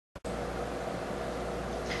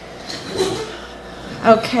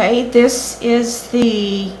Okay, this is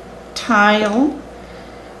the tile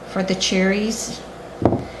for the cherries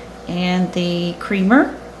and the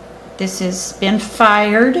creamer. This has been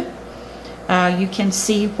fired. You can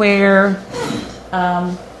see where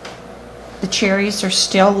the cherries are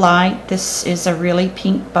still light. This is a really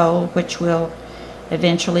pink bowl, which will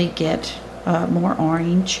eventually get more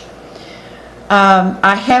orange.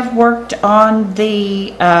 I have worked on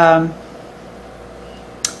the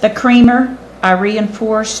creamer. I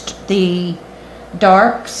reinforced the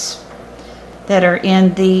darks that are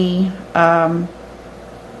in the on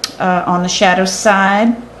the shadow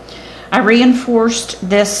side. I reinforced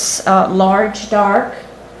this large dark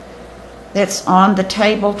that's on the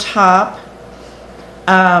tabletop.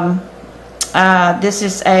 This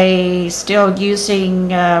is still using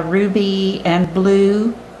ruby and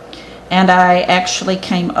blue, and I actually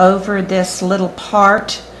came over this little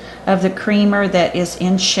part of the creamer that is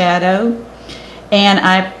in shadow, and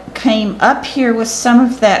I came up here with some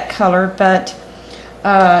of that color, but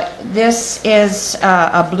this is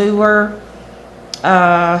a bluer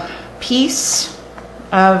piece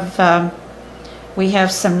of we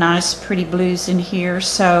have some nice pretty blues in here,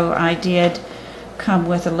 so I did come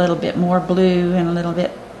with a little bit more blue and a little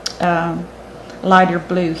bit lighter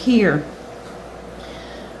blue here.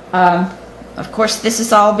 Of course, this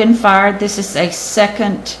has all been fired. This is a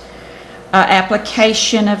second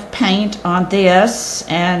application of paint on this,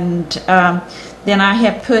 and then I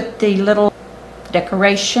have put the little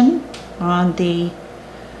decoration on the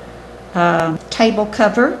table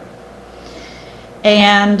cover,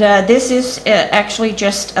 and this is actually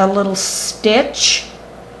just a little stitch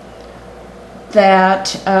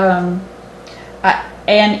that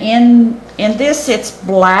and in this it's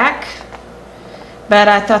black, but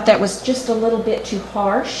I thought that was just a little bit too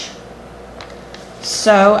harsh,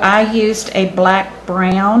 so I used a black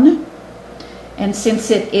brown, and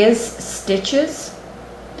since it is stitches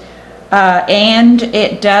and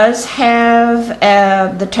it does have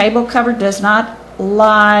the table cover does not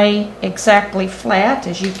lie exactly flat,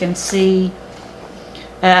 as you can see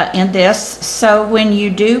in this, so when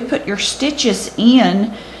you do put your stitches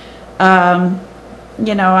in,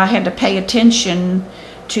 you know, I had to pay attention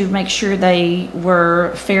to make sure they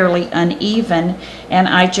were fairly uneven, and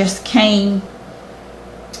I just came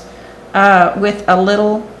with a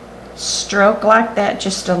little stroke like that,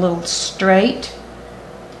 just a little straight,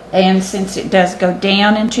 and since it does go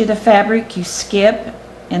down into the fabric, you skip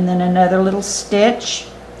and then another little stitch,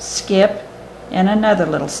 skip, and another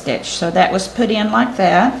little stitch. So that was put in like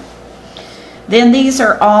that. Then these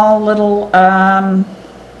are all little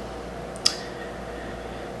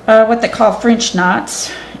what they call French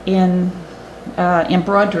knots in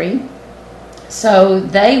embroidery. So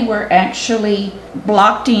they were actually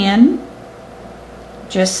blocked in.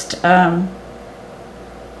 Just I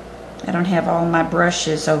don't have all my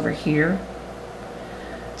brushes over here.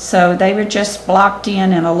 So they were just blocked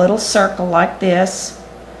in a little circle like this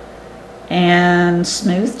and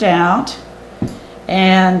smoothed out,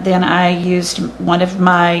 and then I used one of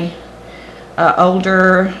my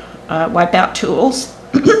older wipeout tools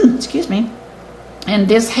excuse me, and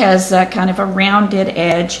this has kind of a rounded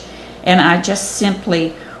edge, and I just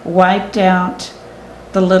simply wiped out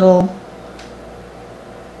the little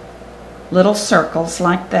circles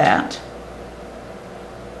like that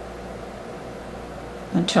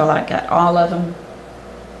until I got all of them.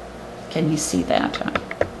 Can you see that?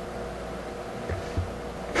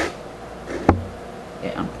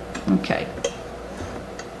 Yeah, okay.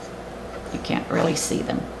 You can't really see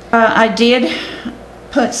them. I did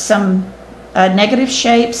put some negative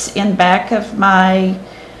shapes in back of my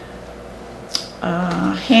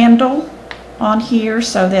handle on here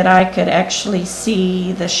so that I could actually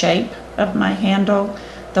see the shape of my handle,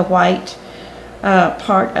 the white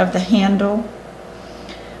part of the handle.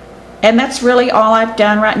 And that's really all I've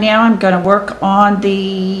done right now. I'm going to work on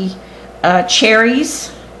the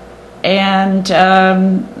cherries, and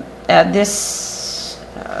this,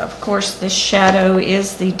 of course, this shadow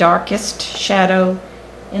is the darkest shadow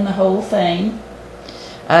in the whole thing.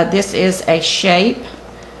 This is a shape,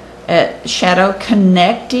 shadow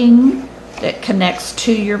connecting, that connects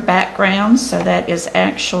to your background, so that is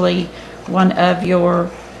actually one of your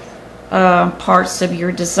parts of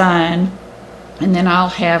your design. And then I'll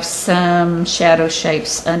have some shadow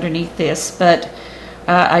shapes underneath this, but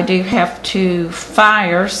I do have to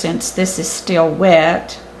fire, since this is still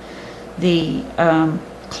wet, the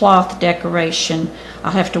cloth decoration.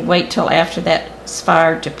 I'll have to wait till after that's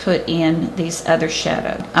fired to put in these other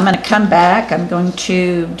shadows. I'm going to come back. I'm going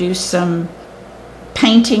to do some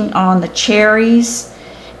painting on the cherries,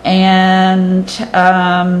 and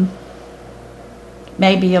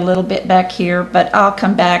maybe a little bit back here, but I'll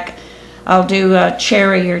come back. I'll do a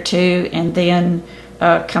cherry or two and then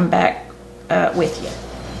come back with you.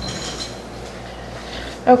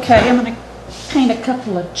 Okay, I'm going to paint a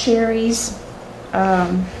couple of cherries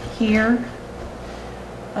here.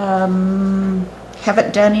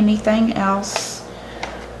 Haven't done anything else.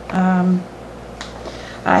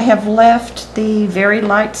 I have left the very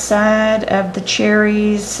light side of the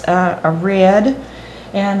cherries a red,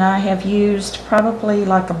 and I have used probably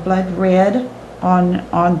like a blood red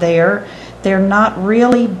on there. They're not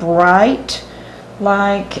really bright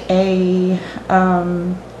like a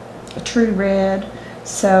true red,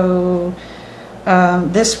 so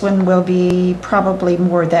this one will be probably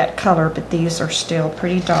more that color, but these are still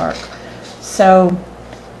pretty dark. So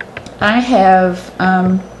I have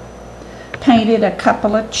painted a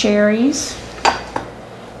couple of cherries,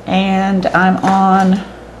 and I'm on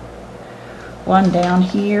one down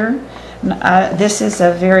here. This is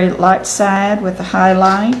a very light side with a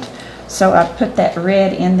highlight, so I put that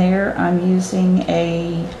red in there. I'm using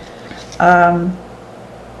a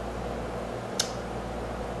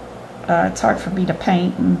it's hard for me to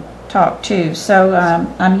paint and talk too, so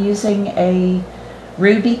I'm using a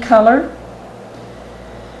ruby color,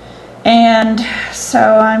 and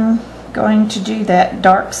so I'm going to do that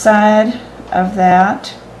dark side of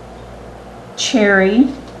that cherry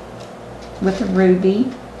with a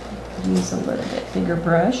ruby. Use a little bit bigger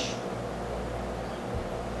brush.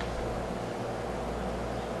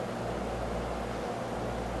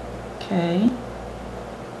 Okay.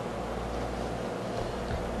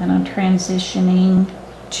 And I'm transitioning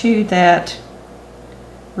to that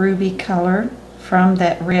ruby color from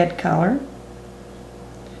that red color.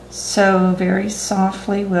 So very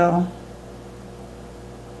softly we'll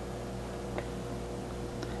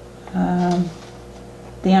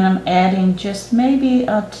then I'm adding just maybe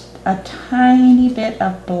a tiny bit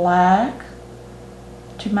of black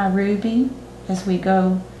to my ruby as we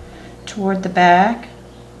go toward the back.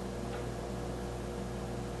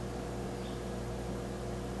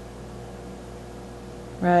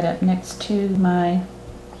 Right up next to my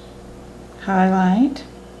highlight.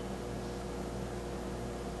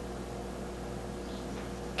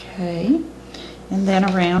 Okay, and then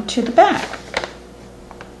around to the back.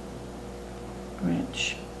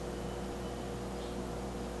 Which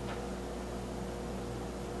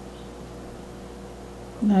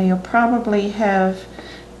now you'll probably have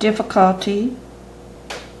difficulty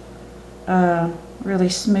really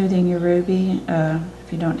smoothing your ruby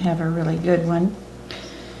if you don't have a really good one.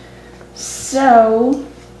 So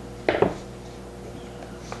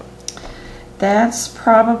that's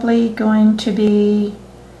probably going to be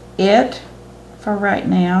it for right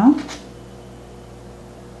now.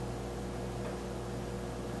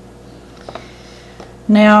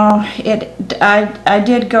 Now I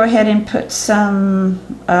did go ahead and put some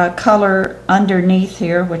color underneath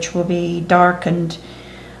here, which will be darkened.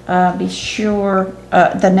 Be sure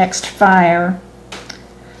the next fire.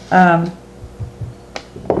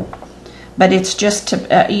 But it's just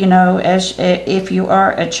to, you know, as if you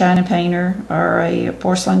are a china painter or a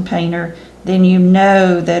porcelain painter, then you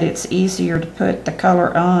know that it's easier to put the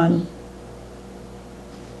color on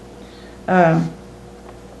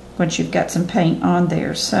once you've got some paint on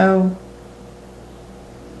there. So,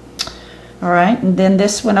 all right, and then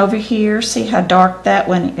this one over here, see how dark that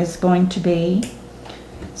one is going to be.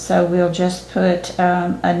 So we'll just put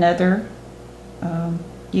another,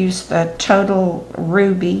 use the total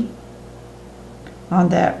ruby on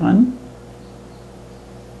that one.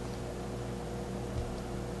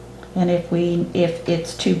 And if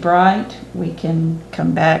it's too bright, we can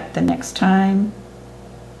come back the next time.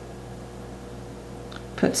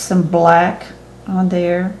 Put some black on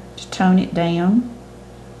there to tone it down.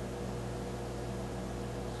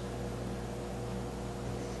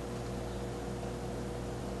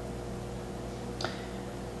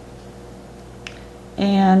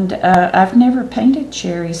 And I've never painted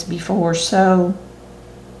cherries before, so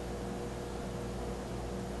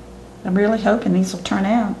I'm really hoping these will turn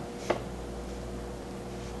out.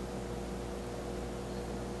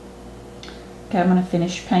 Okay, I'm going to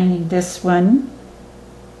finish painting this one.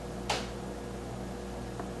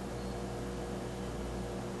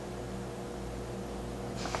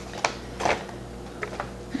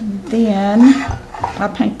 And then I'll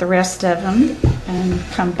paint the rest of them and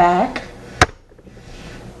come back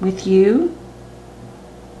with you.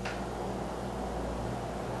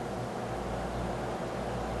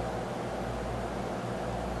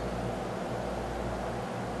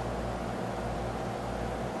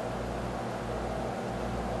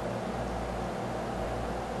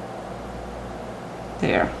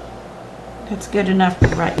 There. That's good enough for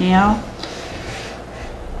right now.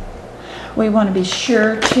 We want to be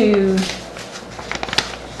sure to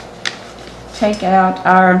take out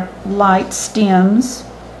our light stems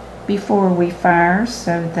before we fire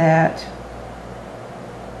so that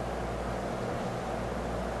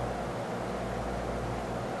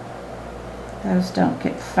those don't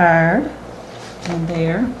get fired. And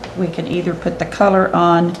there, we can either put the color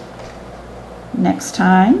on next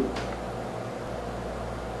time.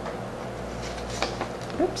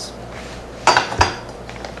 Oops.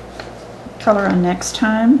 Color on next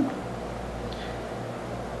time.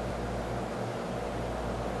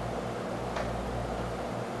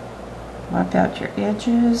 Wipe out your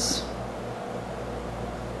edges.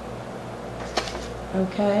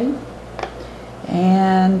 Okay.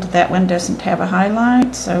 And that one doesn't have a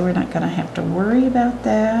highlight, so we're not going to have to worry about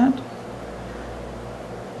that.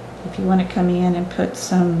 If you want to come in and put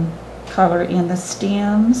some color in the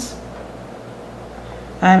stems,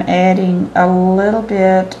 I'm adding a little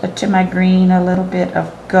bit to my green, a little bit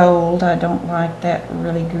of gold. I don't like that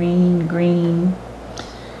really green,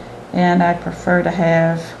 and I prefer to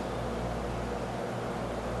have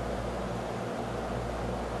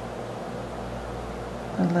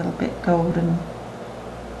a little bit golden,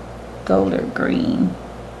 gold or green.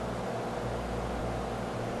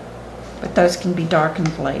 But those can be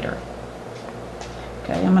darkened later.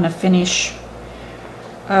 Okay, I'm going to finish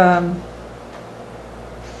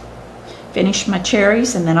my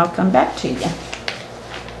cherries, and then I'll come back to you.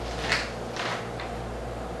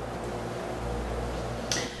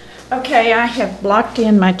 Okay, I have blocked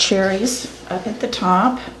in my cherries up at the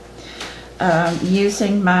top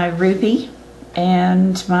using my ruby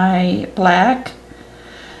and my black.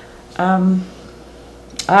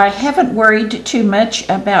 I haven't worried too much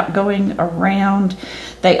about going around.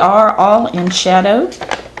 They are all in shadow,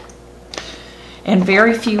 and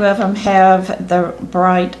very few of them have the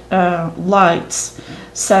bright lights,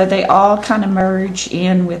 so they all kind of merge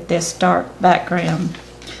in with this dark background.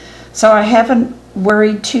 So I haven't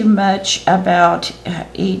worried too much about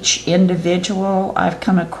each individual. I've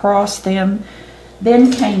come across them,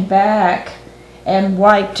 then came back and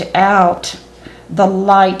wiped out the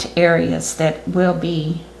light areas that will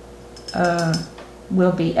be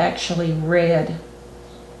actually red.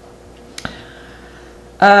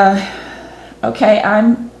 Okay,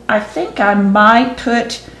 I think I might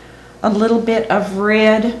put a little bit of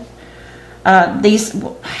red. These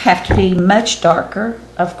have to be much darker,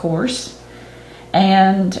 of course,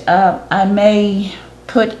 and I may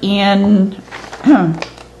put in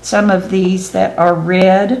some of these that are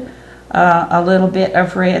red. A little bit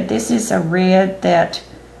of red. This is a red that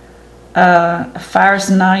fires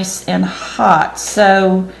nice and hot.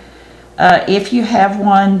 So if you have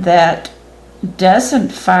one that doesn't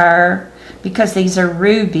fire, because these are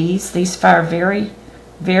rubies, these fire very,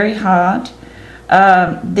 very hot,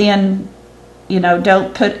 then, you know,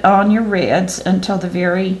 don't put on your reds until the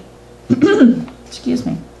very, excuse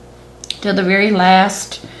me, till the very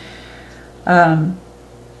last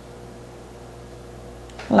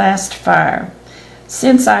fire.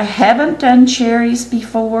 Since I haven't done cherries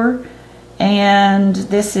before, and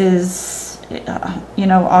this is you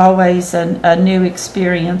know, always a new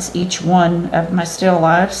experience, each one of my still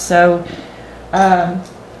lifes, so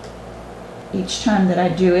each time that I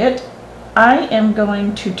do it, I am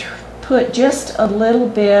going to put just a little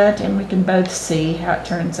bit, and we can both see how it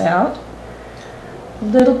turns out, a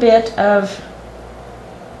little bit of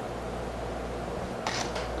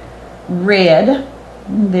red.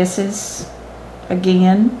 This is,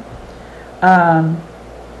 again,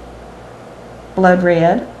 blood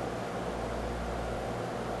red.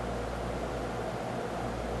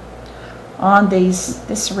 On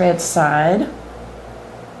this red side.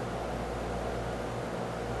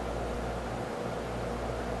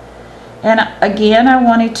 And again, I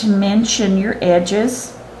wanted to mention your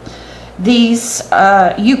edges. These,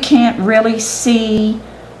 you can't really see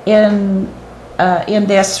in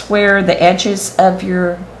this where the edges of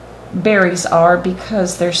your berries are,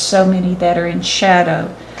 because there's so many that are in shadow.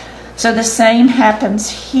 So the same happens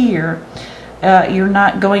here. You're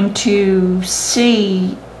not going to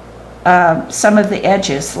see some of the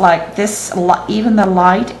edges, like this, even the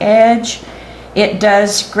light edge, it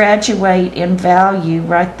does graduate in value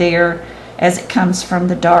right there as it comes from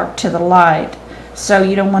the dark to the light. So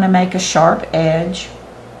you don't want to make a sharp edge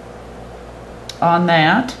on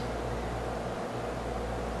that.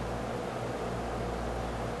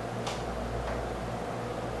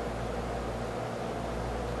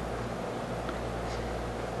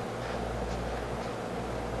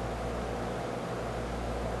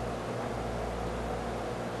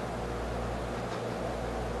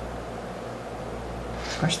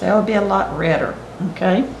 course, they'll be a lot redder,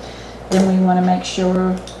 okay? Then we want to make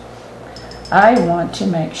sure, I want to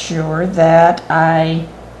make sure that I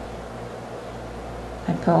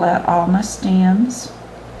pull out all my stems,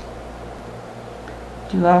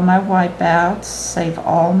 do all my wipeouts, save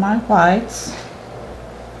all my whites.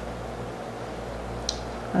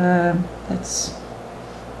 That's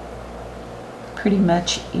pretty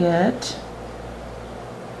much it.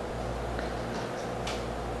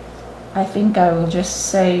 I think I will just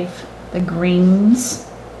save the greens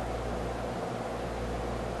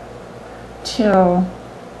till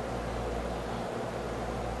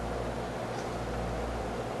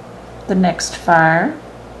the next fire.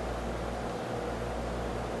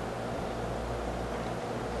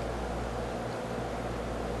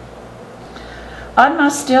 On my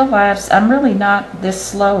still lifes, I'm really not this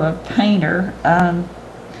slow a painter,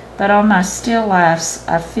 but on my still lifes,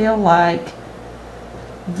 I feel like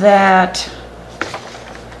that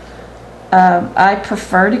I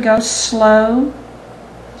prefer to go slow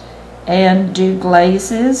and do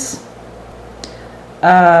glazes.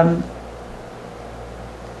 A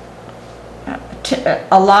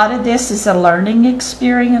lot of this is a learning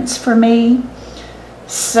experience for me,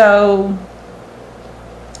 so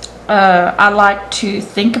I like to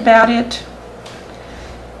think about it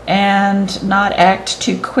and not act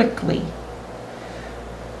too quickly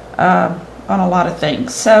on a lot of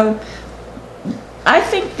things. So I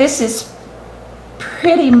think this is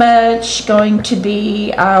pretty much going to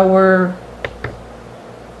be our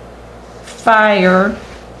fire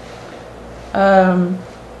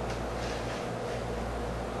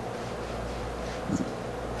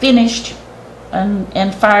finished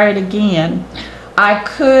and fire it again. I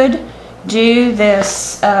could do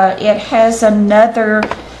this, it has another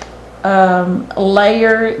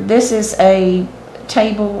layer. This is a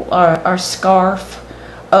table or scarf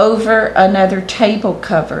over another table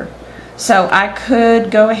cover. So I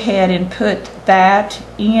could go ahead and put that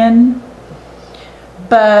in,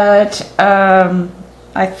 but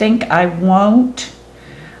I think I won't.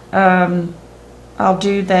 I'll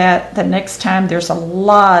do that the next time. There's a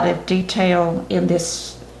lot of detail in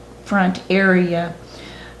this front area.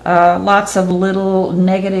 Lots of little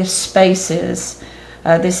negative spaces.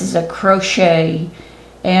 This is a crochet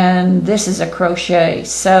and this is a crochet,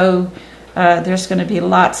 so there's going to be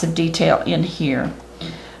lots of detail in here.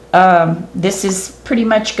 This is pretty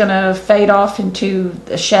much going to fade off into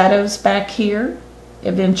the shadows back here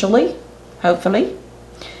eventually, hopefully.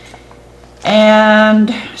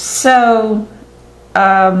 And so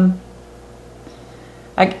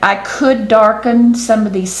I could darken some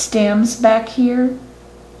of these stems back here.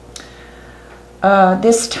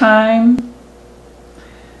 This time,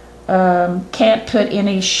 can't put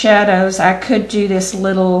any shadows. I could do this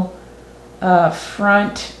little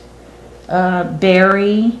front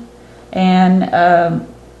berry, and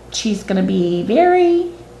she's going to be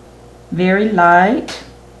very, very light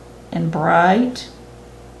and bright.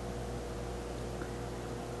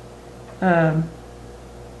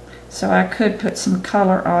 So I could put some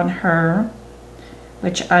color on her,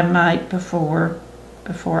 which I might before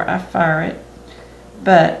I fire it,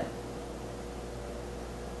 but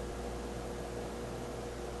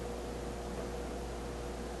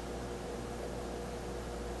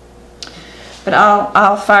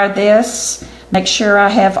I'll fire this. Make sure I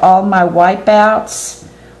have all my wipeouts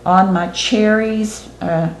on my cherries.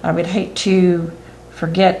 I would hate to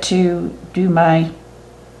forget to do my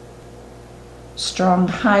strong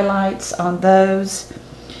highlights on those,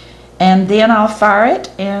 and then I'll fire it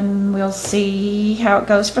and we'll see how it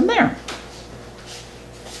goes from there.